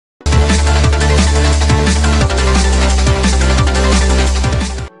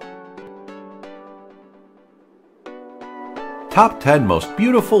Top 10 Most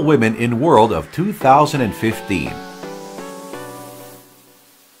Beautiful Women in World of 2015.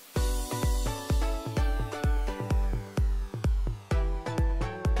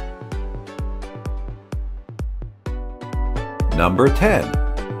 Number 10.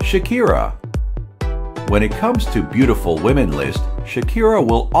 Shakira. When it comes to beautiful women list, Shakira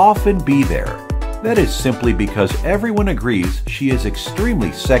will often be there. That is simply because everyone agrees she is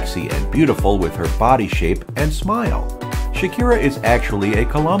extremely sexy and beautiful with her body shape and smile. Shakira is actually a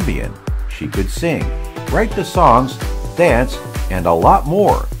Colombian. She could sing, write the songs, dance, and a lot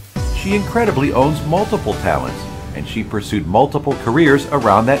more. She incredibly owns multiple talents, and she pursued multiple careers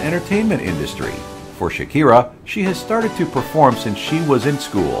around that entertainment industry. For Shakira, she has started to perform since she was in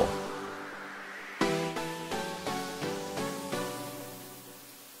school.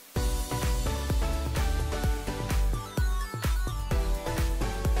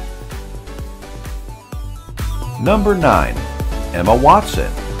 Number 9. Emma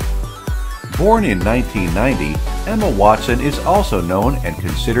Watson. Born in 1990, Emma Watson is also known and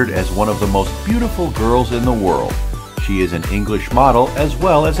considered as one of the most beautiful girls in the world. She is an English model as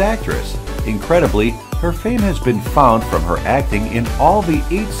well as actress. Incredibly, her fame has been found from her acting in all the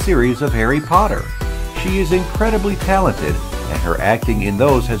 8 series of Harry Potter. She is incredibly talented, and her acting in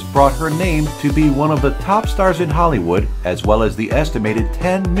those has brought her name to be one of the top stars in Hollywood, as well as the estimated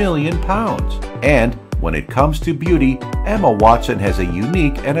 10 million pounds. And when it comes to beauty, Emma Watson has a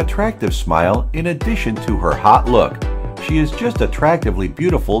unique and attractive smile in addition to her hot look. She is just attractively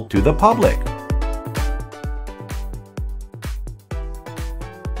beautiful to the public.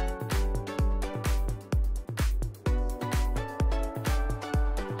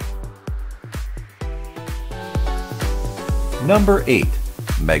 Number 8.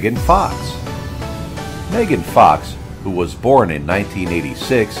 Megan Fox. Megan Fox, who was born in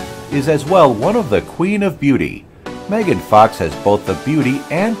 1986, is as well one of the Queen of Beauty. Megan Fox has both the beauty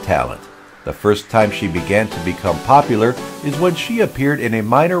and talent. The first time she began to become popular is when she appeared in a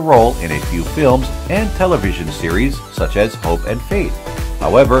minor role in a few films and television series such as Hope and Faith.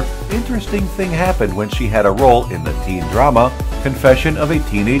 However, interesting thing happened when she had a role in the teen drama Confession of a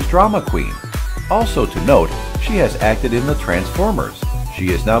Teenage Drama Queen. Also to note, she has acted in the Transformers. She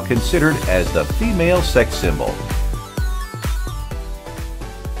is now considered as the female sex symbol.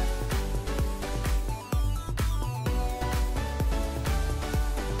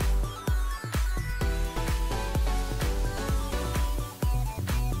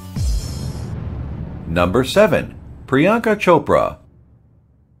 Number 7. Priyanka Chopra.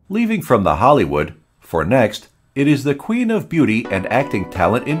 Leaving from the Hollywood, for next, it is the Queen of Beauty and acting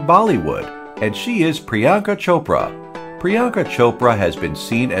talent in Bollywood, and she is Priyanka Chopra. Priyanka Chopra has been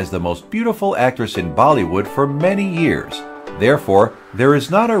seen as the most beautiful actress in Bollywood for many years. Therefore, there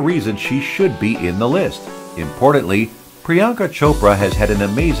is not a reason she should be in the list. Importantly, Priyanka Chopra has had an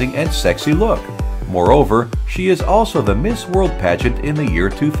amazing and sexy look. Moreover, she is also the Miss World pageant in the year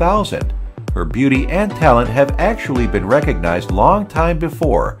 2000. Her beauty and talent have actually been recognized long time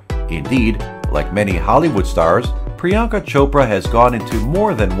before. Indeed, like many Hollywood stars, Priyanka Chopra has gone into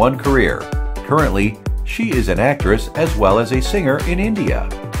more than one career. Currently, she is an actress as well as a singer in India.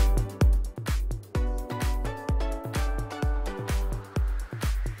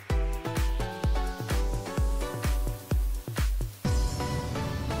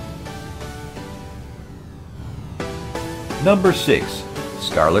 Number 6.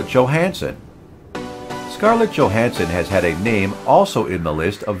 Scarlett Johansson. Scarlett Johansson has had a name also in the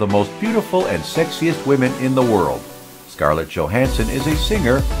list of the most beautiful and sexiest women in the world. Scarlett Johansson is a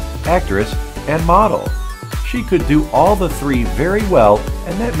singer, actress, and model. She could do all the 3 very well,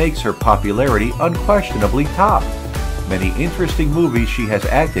 and that makes her popularity unquestionably top. Many interesting movies she has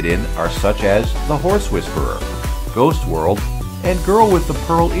acted in are such as The Horse Whisperer, Ghost World, and Girl with the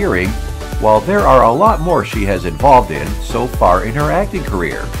Pearl Earring, while there are a lot more she has involved in so far in her acting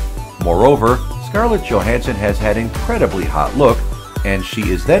career. Moreover, Scarlett Johansson has had an incredibly hot look, and she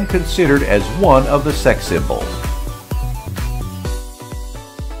is then considered as one of the sex symbols.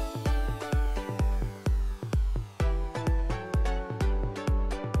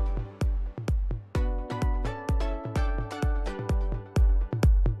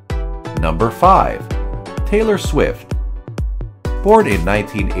 Number 5. Taylor Swift. Born in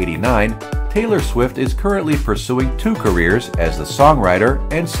 1989, Taylor Swift is currently pursuing 2 careers as the songwriter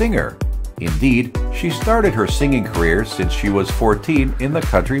and singer. Indeed, she started her singing career since she was 14 in the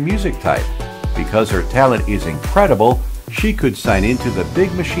country music type. Because her talent is incredible, she could sign into the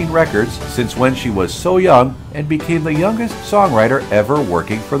Big Machine Records since when she was so young and became the youngest songwriter ever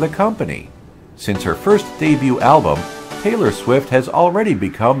working for the company. Since her first debut album, Taylor Swift has already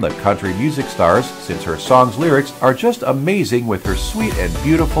become the country music stars since her song's lyrics are just amazing with her sweet and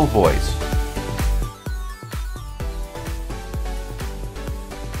beautiful voice.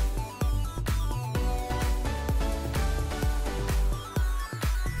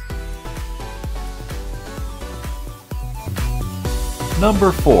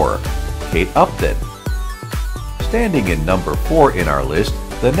 Number 4. Kate Upton. Standing in number 4 in our list,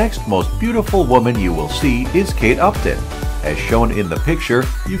 the next most beautiful woman you will see is Kate Upton. As shown in the picture,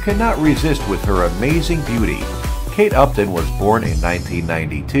 you cannot resist with her amazing beauty. Kate Upton was born in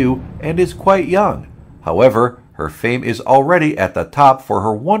 1992 and is quite young. However, her fame is already at the top for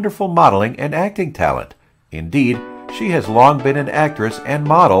her wonderful modeling and acting talent. Indeed, she has long been an actress and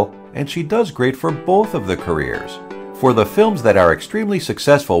model, and she does great for both of the careers. For the films that are extremely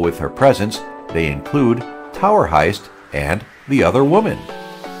successful with her presence, they include Tower Heist and The Other Woman.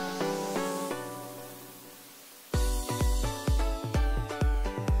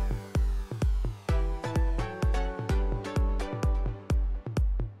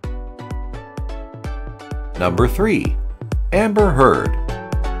 Number 3. Amber Heard.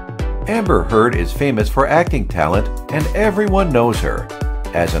 Amber Heard is famous for acting talent, and everyone knows her.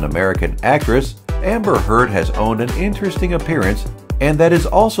 As an American actress, Amber Heard has owned an interesting appearance, and that is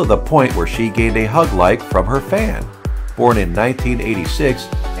also the point where she gained a hug-like from her fan. Born in 1986,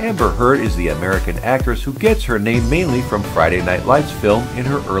 Amber Heard is the American actress who gets her name mainly from Friday Night Lights film in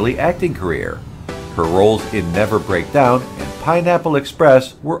her early acting career. Her roles in Never Break Down and Pineapple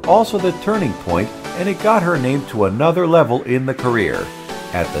Express were also the turning point, and it got her name to another level in the career.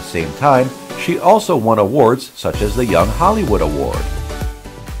 At the same time, she also won awards such as the Young Hollywood Award.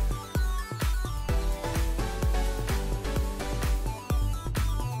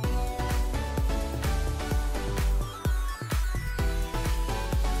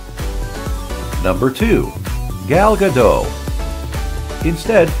 Number 2. Gal Gadot.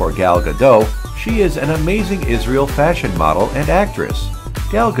 Instead, for Gal Gadot, she is an amazing Israel fashion model and actress.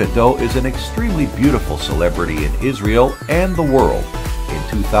 Gal Gadot is an extremely beautiful celebrity in Israel and the world. In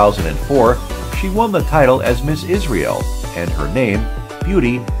 2004, she won the title as Miss Israel, and her name,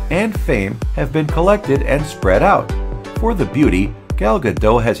 beauty, and fame have been collected and spread out. For the beauty, Gal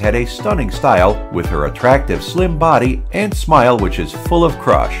Gadot has had a stunning style with her attractive slim body and smile which is full of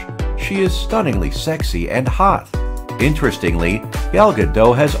crush. She is stunningly sexy and hot. Interestingly, Gal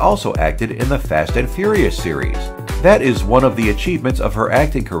Gadot has also acted in the Fast and Furious series. That is one of the achievements of her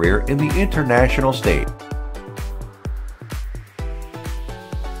acting career in the international stage.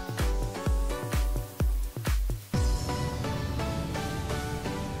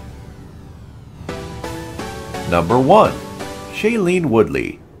 Number 1. Shailene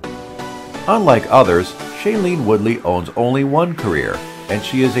Woodley. Unlike others, Shailene Woodley owns only one career, and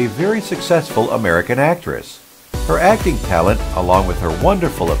she is a very successful American actress. Her acting talent, along with her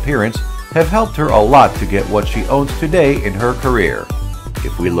wonderful appearance, have helped her a lot to get what she owns today in her career.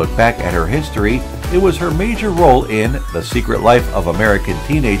 If we look back at her history, it was her major role in The Secret Life of American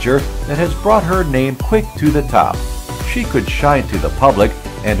Teenager that has brought her name quick to the top. She could shine to the public,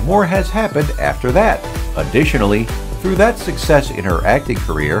 and more has happened after that. Additionally, through that success in her acting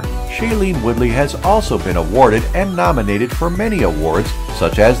career, Shailene Woodley has also been awarded and nominated for many awards,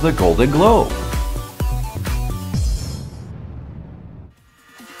 such as the Golden Globe.